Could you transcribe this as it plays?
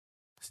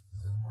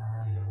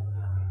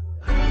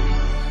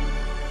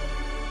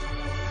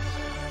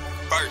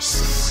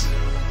First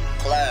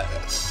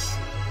class,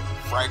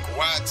 Frank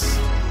Watts.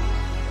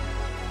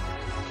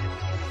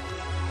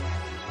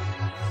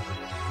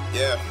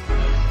 Yeah.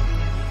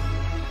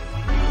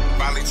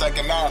 Finally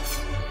taking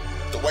off.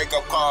 The wake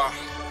up call.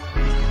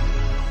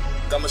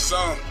 Coming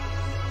soon.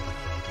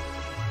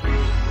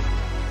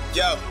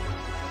 Yo,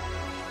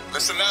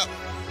 listen up.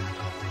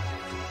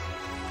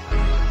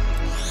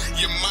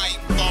 You might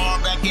fall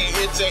back and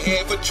hit your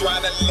head for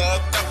trying to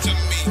look up to me.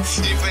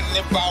 Even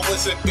if I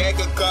was a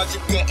dagger, cause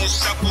you couldn't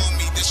shuffle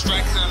me.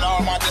 Distracting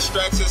all my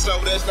distractions, so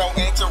there's no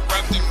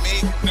interrupting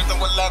me. Nothing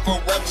will ever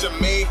rupture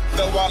me.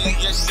 Though all of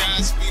your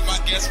shots be my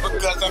guess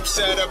because I'm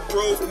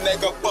shatterproof.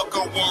 Nigga, fuck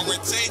a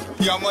warranty.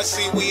 Y'all must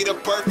see we the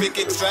perfect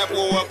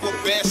example of what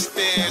best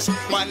is.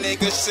 My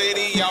nigga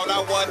city out,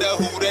 I wonder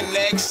who the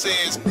next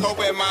is.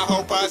 Hoping my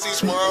whole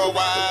posse's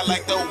worldwide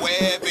like the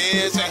web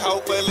is. And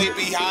hopefully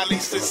be highly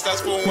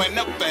successful and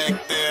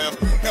effective.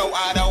 No,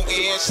 I don't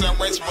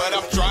insurance, but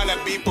I'm trying to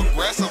be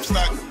progressive.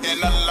 Stuck in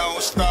a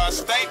Lone Star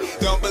state.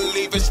 Don't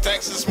believe it's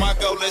Texas. My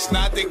goal is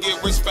not to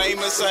get rich,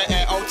 famous,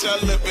 and on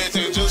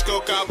television. Just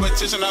go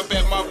competition. I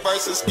bet my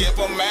verses give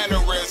them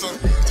mannerisms.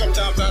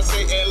 Sometimes I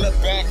sit and look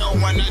back on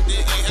when I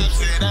didn't have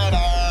shit at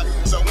all.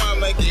 So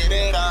I'ma get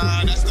it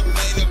on. That's the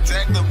main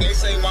objective. They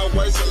say my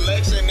word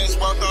selection is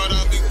what thought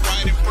I'd be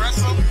quite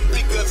impressive.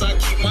 Because I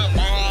keep my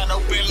mind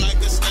open like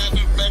a snap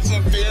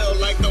infection. Feel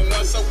like the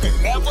one so can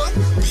never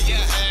be a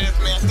half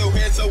man. Still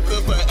here so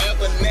good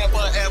forever.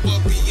 Never ever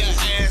be a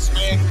ass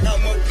man.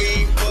 I'm a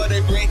fiend for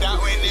the green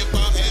out and if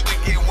I ever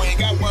get wing.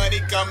 Got money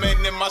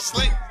coming in my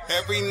sleep.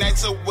 Every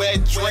night's a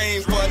wet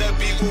dream. For the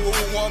people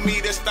who want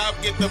me to stop,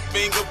 get the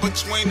finger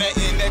between the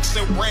index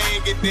and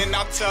ring. And then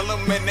I'll tell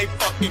them in they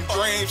fucking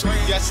dreams.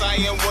 Yes, I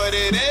am what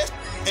it is.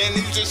 And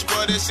you just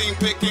would've seen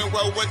pick and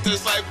roll with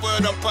this life for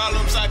the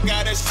problems I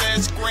got a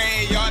set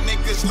screen. Y'all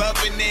niggas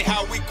loving it,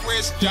 how we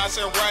Chris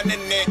Johnson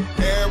running it.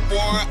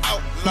 Airborne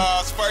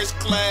outlaws, first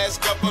class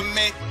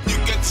government. You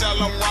can tell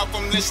I'm raw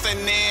from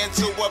listening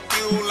to a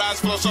few lines.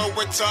 Flow so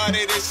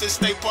retarded, it's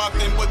just stay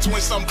parked in between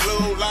some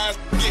blue lines.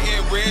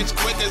 Getting rich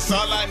quick is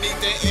all I need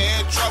to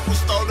end troubles.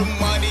 Throw the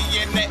money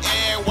in the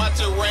air, watch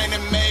it rain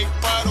and make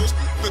puddles.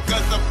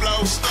 Because the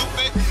flow's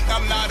stupid,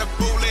 I'm not a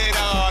fool at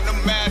all.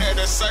 No matter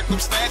the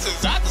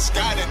circumstances, I just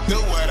gotta do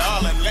it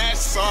all. And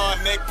that's all,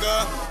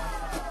 nigga.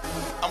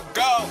 I'm